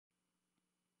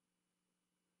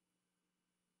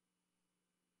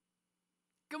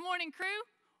Good morning, crew.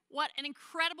 What an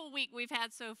incredible week we've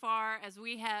had so far as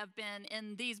we have been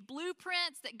in these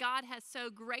blueprints that God has so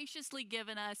graciously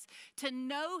given us to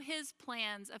know His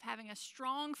plans of having a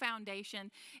strong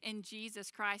foundation in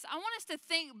Jesus Christ. I want us to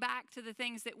think back to the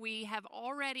things that we have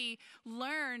already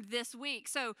learned this week.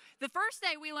 So the first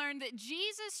day we learned that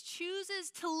Jesus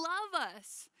chooses to love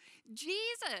us.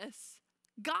 Jesus,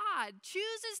 God,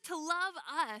 chooses to love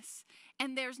us,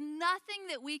 and there's nothing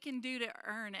that we can do to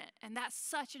earn it, and that's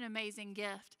such an amazing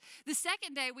gift. The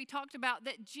second day, we talked about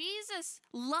that Jesus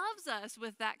loves us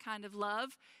with that kind of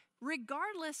love,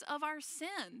 regardless of our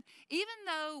sin. Even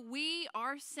though we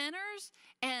are sinners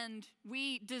and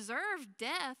we deserve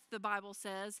death, the Bible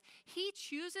says, He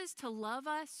chooses to love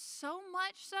us so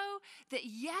much so that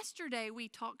yesterday we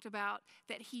talked about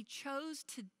that He chose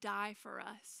to die for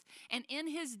us. And in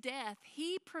His death,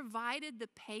 He provided the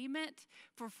payment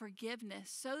for forgiveness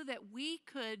so that we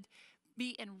could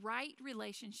be in right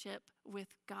relationship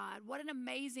with God. What an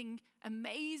amazing,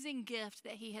 amazing gift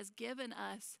that He has given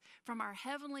us from our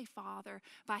Heavenly Father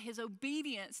by His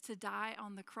obedience to die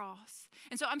on the cross.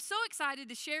 And so I'm so excited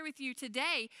to share with you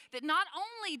today that not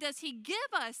only does He give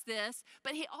us this,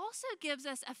 but He also gives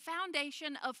us a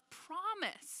foundation of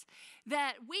promise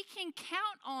that we can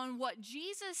count on what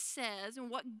Jesus says and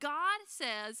what God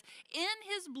says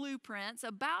in His blueprints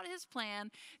about His plan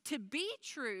to be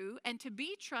true and to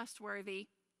be trustworthy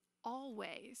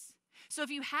always. So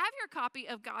if you have your copy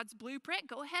of God's blueprint,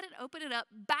 go ahead and open it up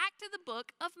back to the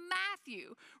book of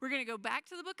Matthew. We're going to go back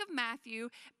to the book of Matthew,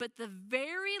 but the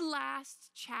very last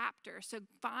chapter. So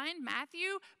find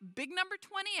Matthew, big number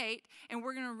 28, and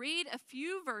we're going to read a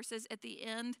few verses at the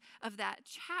end of that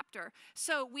chapter.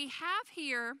 So we have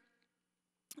here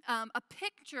a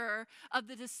picture of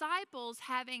the disciples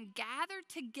having gathered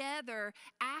together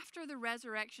after the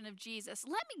resurrection of Jesus.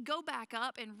 Let me go back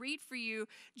up and read for you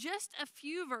just a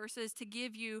few verses to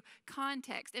give you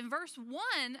context. In verse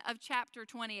 1 of chapter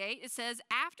 28, it says,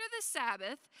 "After the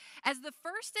Sabbath, as the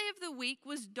first day of the week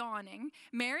was dawning,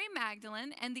 Mary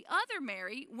Magdalene and the other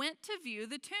Mary went to view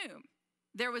the tomb.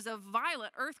 There was a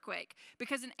violent earthquake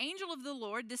because an angel of the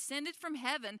Lord descended from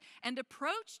heaven and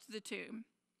approached the tomb.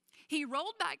 He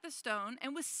rolled back the stone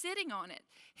and was sitting on it.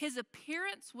 His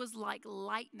appearance was like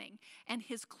lightning, and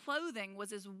his clothing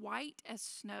was as white as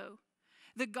snow.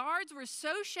 The guards were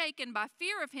so shaken by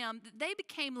fear of him that they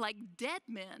became like dead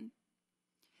men.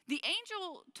 The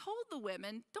angel told the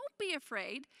women, 'Don't be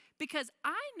afraid, because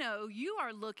I know you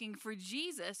are looking for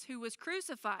Jesus who was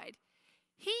crucified.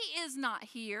 He is not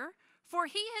here, for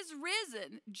he has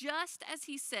risen, just as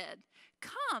he said.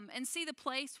 Come and see the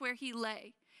place where he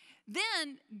lay.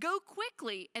 Then go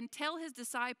quickly and tell his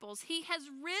disciples, he has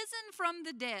risen from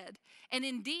the dead, and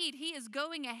indeed he is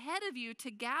going ahead of you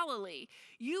to Galilee.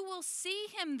 You will see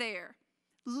him there.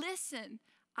 Listen,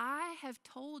 I have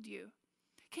told you.'"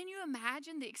 Can you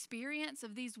imagine the experience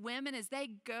of these women as they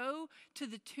go to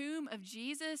the tomb of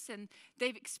Jesus and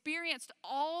they've experienced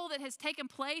all that has taken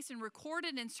place and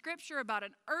recorded in Scripture about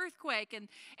an earthquake, and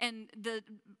the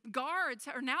guards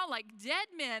are now like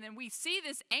dead men, and we see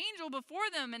this angel before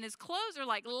them and his clothes are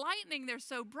like lightning, they're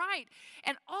so bright,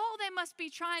 and all they must be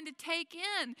trying to take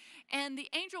in. And the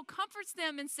angel comforts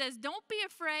them and says, "Don't be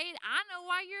afraid, I know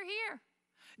why you're here.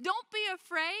 Don't be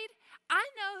afraid. I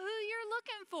know who you're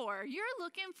looking for. You're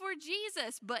looking for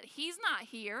Jesus, but he's not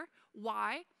here.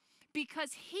 Why?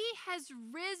 Because he has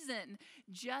risen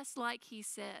just like he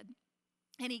said."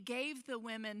 And he gave the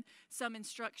women some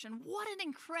instruction. What an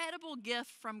incredible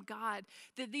gift from God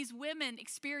that these women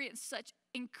experienced such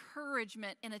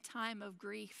encouragement in a time of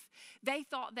grief. They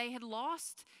thought they had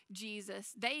lost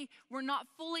Jesus. They were not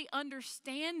fully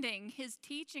understanding his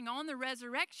teaching on the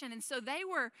resurrection. And so they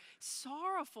were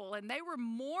sorrowful and they were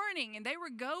mourning and they were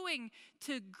going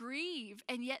to grieve.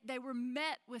 And yet they were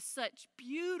met with such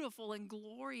beautiful and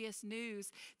glorious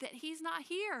news that he's not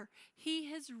here. He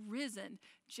has risen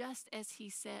just as he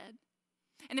said.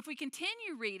 And if we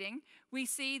continue reading, we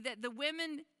see that the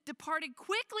women departed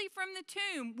quickly from the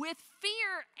tomb with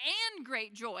fear and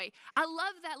great joy. I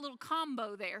love that little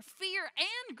combo there, fear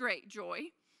and great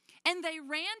joy. And they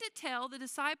ran to tell the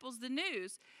disciples the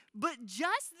news. But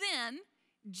just then,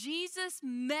 Jesus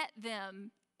met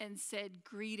them and said,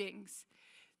 "Greetings."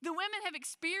 The women have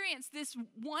experienced this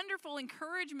wonderful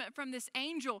encouragement from this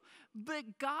angel,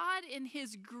 but God, in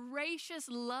his gracious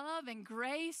love and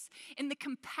grace, in the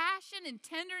compassion and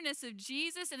tenderness of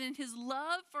Jesus, and in his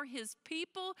love for his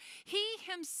people, he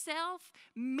himself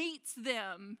meets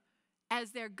them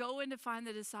as they're going to find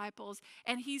the disciples.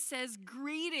 And he says,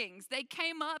 "Greetings." They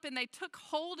came up and they took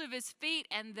hold of his feet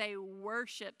and they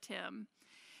worshiped him.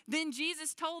 Then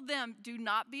Jesus told them, "Do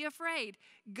not be afraid.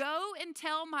 Go and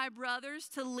tell my brothers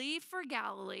to leave for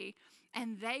Galilee,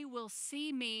 and they will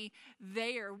see me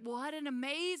there." What an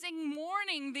amazing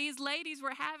morning these ladies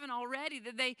were having already,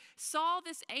 that they saw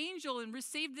this angel and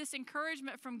received this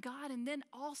encouragement from God. And then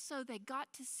also they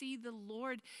got to see the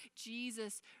Lord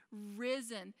Jesus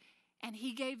risen. And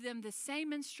he gave them the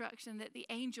same instruction that the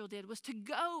angel did, was to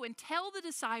go and tell the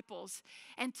disciples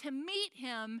and to meet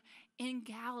him in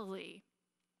Galilee.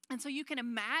 And so you can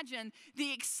imagine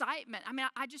the excitement. I mean,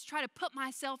 I just try to put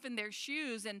myself in their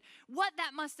shoes and what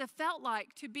that must have felt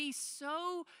like to be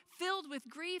so filled with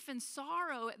grief and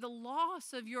sorrow at the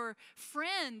loss of your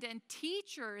friend and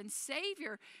teacher and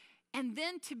Savior. And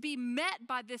then to be met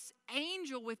by this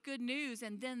angel with good news,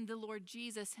 and then the Lord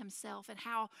Jesus himself, and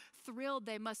how thrilled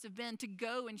they must have been to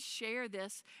go and share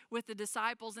this with the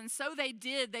disciples. And so they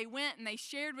did. They went and they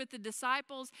shared with the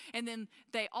disciples, and then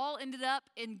they all ended up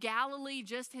in Galilee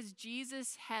just as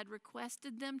Jesus had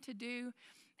requested them to do.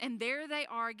 And there they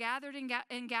are gathered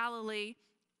in Galilee,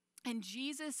 and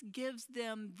Jesus gives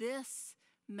them this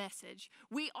message.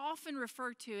 We often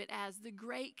refer to it as the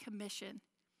Great Commission.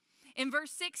 In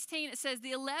verse 16, it says,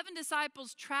 the 11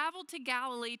 disciples traveled to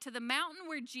Galilee, to the mountain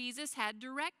where Jesus had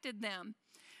directed them.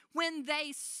 When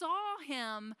they saw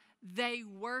him, they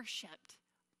worshiped.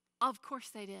 Of course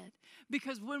they did.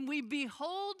 Because when we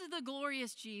behold the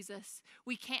glorious Jesus,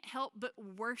 we can't help but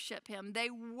worship him. They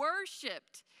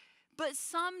worshiped, but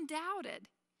some doubted.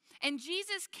 And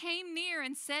Jesus came near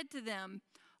and said to them,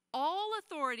 "All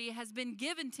authority has been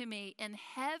given to me in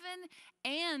heaven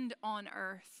and on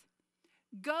earth.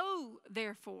 Go,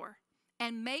 therefore,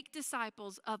 and make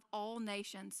disciples of all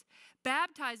nations,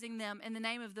 baptizing them in the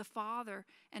name of the Father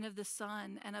and of the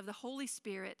Son and of the Holy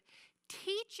Spirit,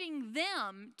 teaching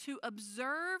them to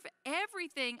observe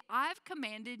everything I've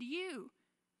commanded you.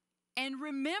 And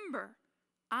remember,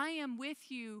 I am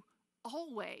with you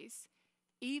always,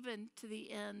 even to the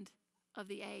end of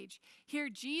the age." Here,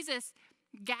 Jesus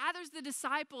gathers the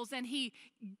disciples and he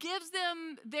gives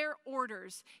them their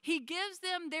orders. He gives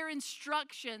them their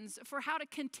instructions for how to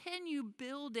continue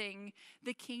building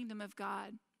the kingdom of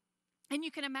God. And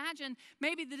you can imagine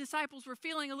maybe the disciples were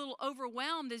feeling a little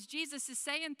overwhelmed as Jesus is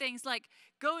saying things like,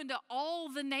 go into all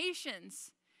the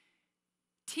nations,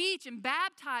 teach and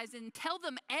baptize and tell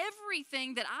them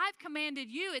everything that I've commanded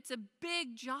you. It's a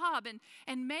big job.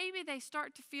 And maybe they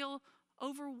start to feel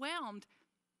overwhelmed.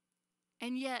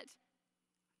 And yet,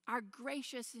 our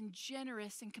gracious and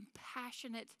generous and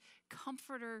compassionate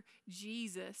comforter,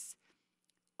 Jesus,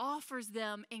 offers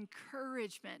them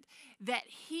encouragement that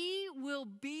he will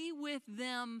be with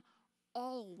them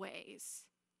always,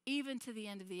 even to the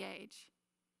end of the age.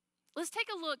 Let's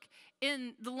take a look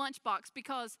in the lunchbox,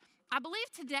 because I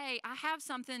believe today I have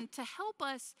something to help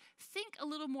us think a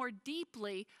little more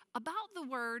deeply about the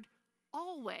word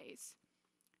always.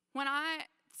 When I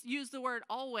use the word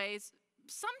always,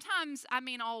 sometimes I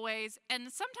mean always,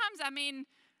 and sometimes I mean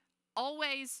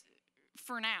always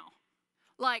for now.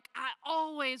 Like, I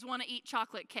always want to eat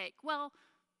chocolate cake. Well,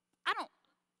 I don't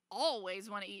always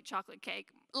want to eat chocolate cake,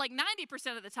 like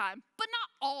 90% of the time, but not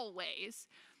always.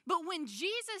 But when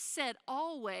Jesus said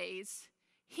always,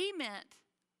 he meant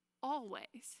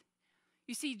always.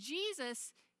 You see,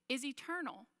 Jesus is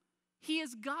eternal. He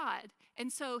is God.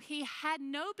 And so he had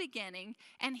no beginning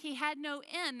and he had no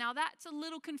end. Now that's a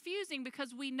little confusing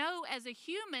because we know as a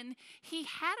human, he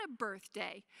had a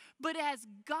birthday. But as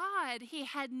God, he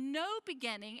had no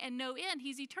beginning and no end.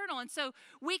 He's eternal. And so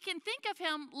we can think of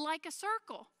him like a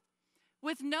circle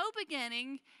with no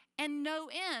beginning and no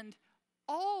end,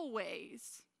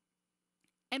 always.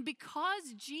 And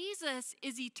because Jesus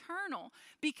is eternal,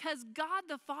 because God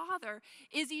the Father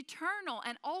is eternal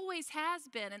and always has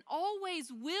been and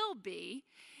always will be,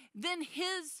 then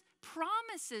his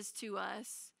promises to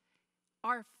us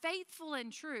are faithful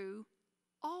and true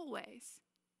always.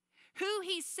 Who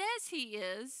he says he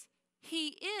is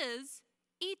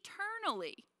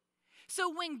eternally. So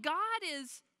when God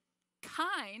is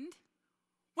kind,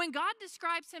 when God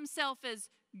describes himself as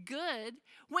good,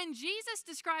 when Jesus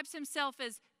describes himself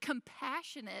as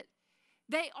compassionate,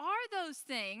 they are those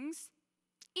things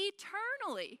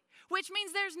eternally, which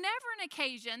means there's never an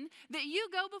occasion that you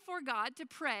go before God to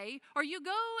pray, or you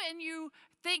go and you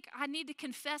think, I need to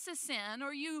confess a sin,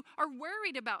 or you are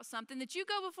worried about something, that you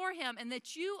go before him and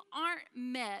that you aren't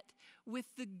met with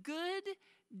the good,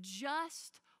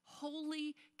 just,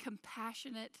 holy,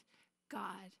 compassionate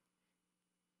God.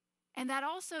 And that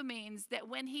also means that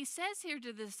when he says here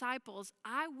to the disciples,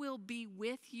 I will be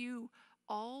with you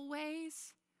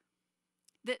always,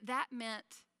 that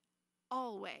meant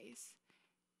always.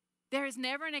 There is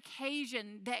never an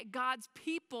occasion that God's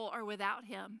people are without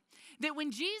him. That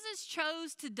when Jesus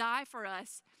chose to die for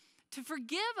us, to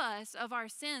forgive us of our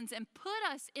sins and put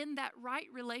us in that right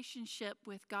relationship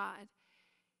with God,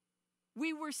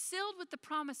 we were sealed with the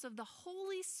promise of the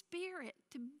Holy Spirit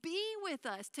to be with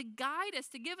us, to guide us,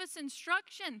 to give us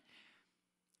instruction,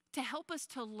 to help us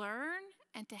to learn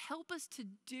and to help us to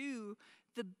do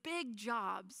the big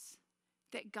jobs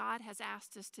that God has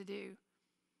asked us to do.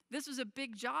 This was a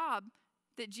big job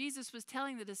that Jesus was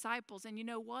telling the disciples. And you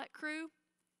know what, crew?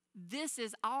 This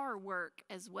is our work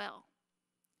as well.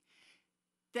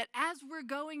 That as we're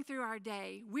going through our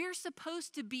day, we're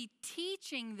supposed to be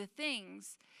teaching the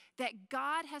things that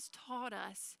God has taught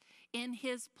us in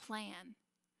his plan.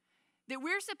 That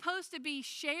we're supposed to be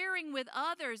sharing with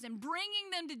others and bringing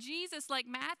them to Jesus like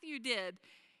Matthew did.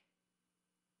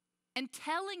 And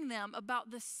telling them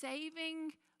about the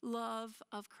saving love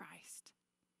of Christ.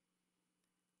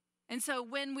 And so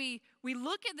when we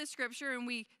look at the scripture and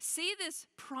we see this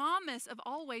promise of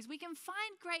always, we can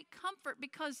find great comfort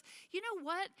because you know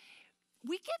what?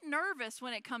 We get nervous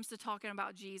when it comes to talking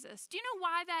about Jesus. Do you know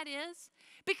why that is?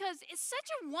 Because it's such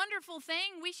a wonderful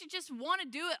thing. We should just want to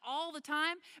do it all the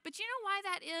time. But you know why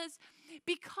that is?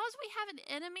 Because we have an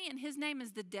enemy and his name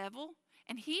is the devil,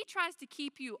 and he tries to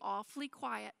keep you awfully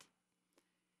quiet.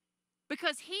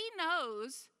 Because he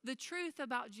knows the truth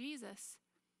about Jesus.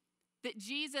 That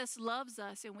Jesus loves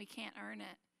us and we can't earn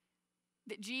it.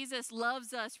 That Jesus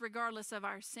loves us regardless of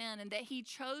our sin and that he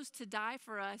chose to die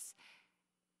for us.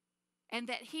 And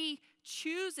that he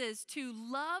chooses to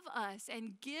love us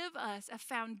and give us a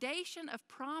foundation of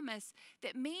promise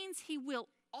that means he will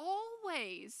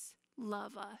always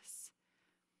love us.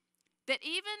 That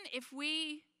even if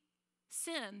we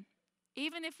sin,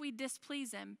 even if we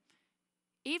displease him,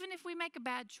 even if we make a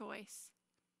bad choice,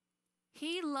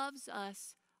 he loves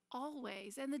us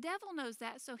always. And the devil knows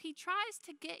that, so he tries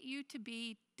to get you to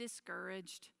be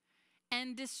discouraged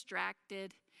and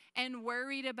distracted and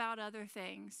worried about other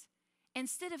things,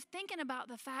 instead of thinking about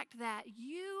the fact that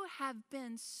you have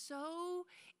been so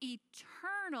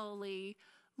eternally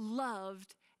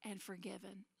loved and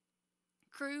forgiven.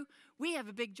 Crew, we have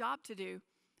a big job to do.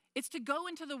 It's to go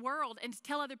into the world and to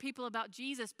tell other people about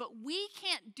Jesus, but we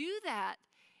can't do that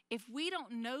if we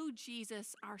don't know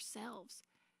Jesus ourselves.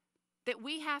 That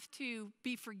we have to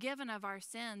be forgiven of our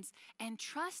sins and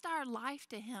trust our life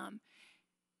to him.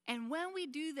 And when we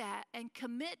do that and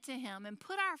commit to him and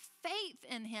put our faith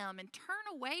in him and turn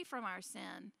away from our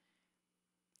sin,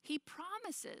 he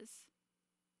promises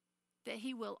that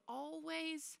he will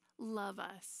always love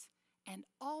us and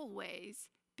always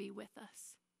be with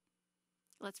us.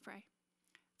 Let's pray.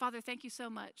 Father, thank you so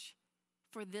much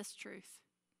for this truth.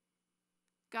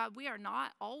 God, we are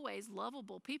not always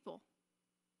lovable people.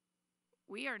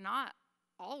 We are not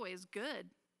always good.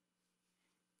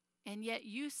 And yet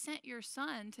you sent your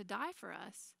son to die for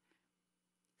us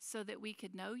so that we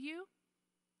could know you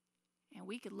and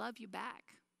we could love you back.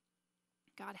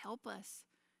 God, help us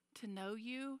to know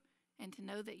you and to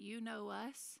know that you know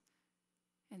us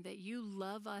and that you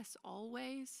love us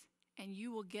always and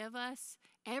you will give us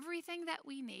everything that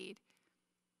we need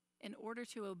in order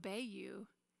to obey you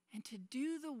and to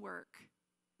do the work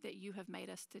that you have made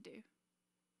us to do.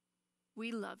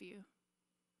 We love you.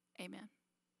 Amen.